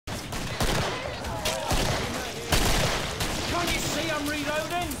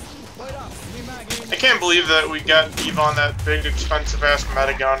I can't believe that we got Dvon that big expensive ass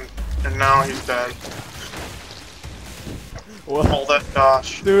metagun and now he's dead. What? All that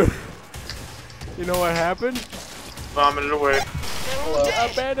gosh. Dude, you know what happened? Vomited away.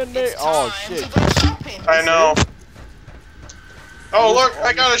 Abandoned me. Oh shit. I know. Oh look,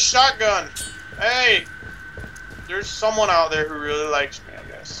 I got a shotgun. Hey, there's someone out there who really likes me, I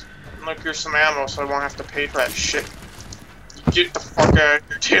guess. And look, here's some ammo, so I won't have to pay for that shit. Get the fuck out of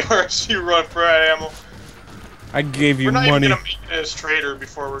here, Taylor, as you run for that ammo. I gave you We're not money. even gonna meet as trader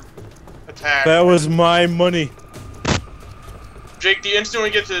before we're attacked. That was my money. Jake, the instant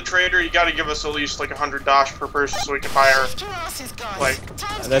we get to the trader, you gotta give us at least like $100 per person so we can buy our, like...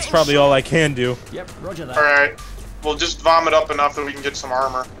 That's probably all I can do. Yep, roger that. Alright. We'll just vomit up enough that we can get some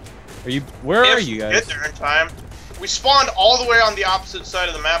armor. Where are you guys? Get there in time. We spawned all the way on the opposite side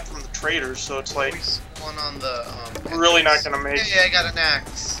of the map from the traders, so it's like... One on the, we're really not gonna make it. Yeah, I got an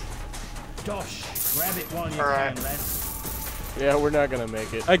axe. Dosh, grab it while you Alright. can, lads. Yeah, we're not gonna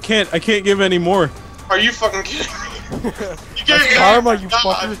make it. I can't give any more. Are you fucking kidding me? You gave me karma, you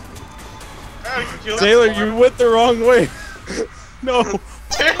fucker. Taylor, you went the wrong way. No.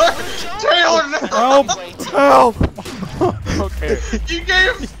 Taylor, no! Help! Okay. You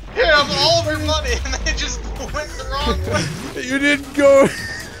gave him all of your money and they just went the wrong way. You didn't go.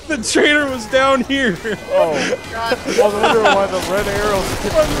 The trader was down here. Oh. I was wondering why the red arrows.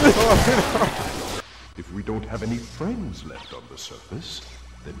 If we don't have any friends left on the surface,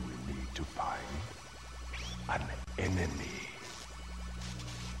 then we need to find an enemy.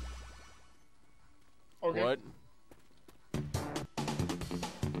 Okay. What?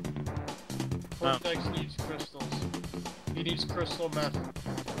 Vortex needs crystals. He needs crystal meth.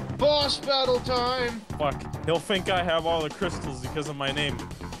 Boss battle time! Fuck. He'll think I have all the crystals because of my name.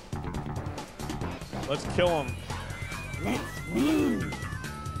 Let's kill him.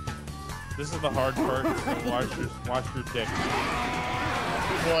 This is the hard part. So watch your dick.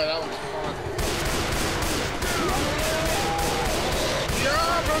 Boy, that was fun.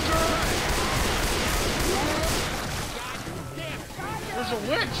 Yeah, brother! There's a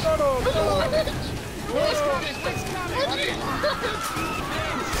witch! There's a witch!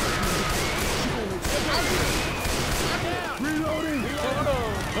 Reloading!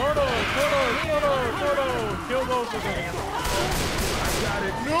 Torto! Kill both of them! I got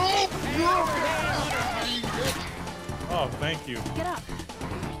it! No! Oh, thank you. Get up.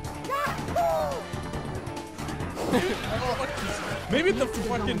 Maybe the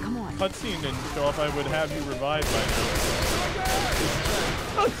fucking cutscene didn't show up, I would have you revived by now.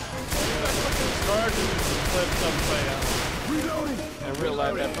 In real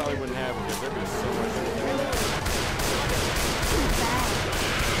life, that probably wouldn't happen because there'd be so much.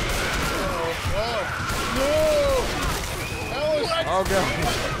 Oh god.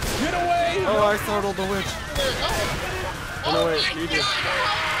 Get away! Oh, I startled the witch. Oh no, wait, you just.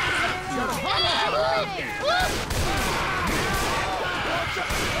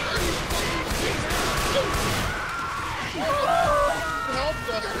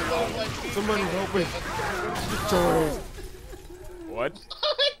 Somebody help me. What?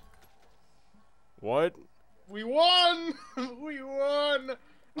 What? We won! We won!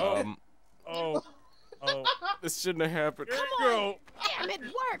 Oh. This shouldn't have happened. Here we go. Damn it,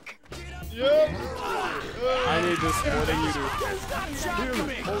 work! Yep! I need this more than you do.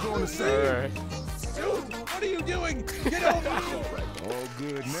 Hold on a second. Alright. Dude, what are you doing? Get over here. All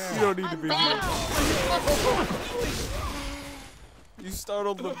good now. You don't need to be here. You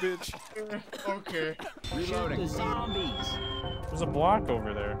startled the bitch. Okay. Shoot the zombies. There's a block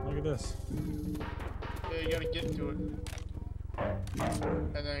over there. Look at this. Yeah, you gotta get to it.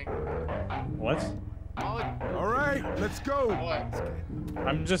 And then... What? All right, let's go. What?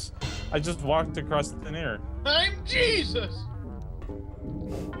 I just walked across thin air. I'm Jesus!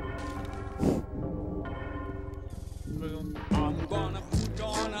 I'm gonna put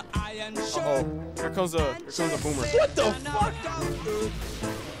on an iron shirt. Uh-oh. Here comes a boomer. What the fuck?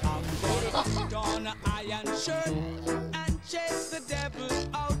 I'm gonna put on an iron shirt and chase the devil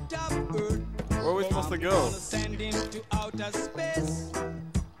out of earth. Where are we supposed to I'm go? gonna send him to outer space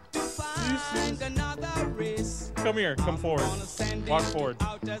to find another race. Come here. Come forward. Gonna send Walk him forward. to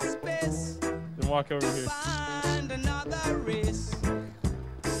outer space Then walk over here. find another race.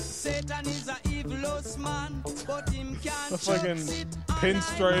 Satan is a evilous man, but him can't The fucking succeed.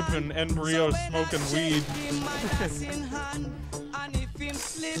 pinstripe and embryo smoking weed.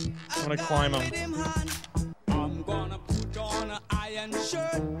 I'm gonna climb him. I'm gonna put on an iron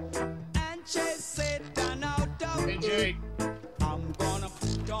shirt and chase Satan out of Hey, Jake. I'm gonna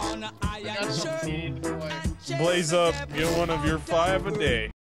put on an I got iron something shirt you need to play. and chase blaze up. Get one of your 5 a day.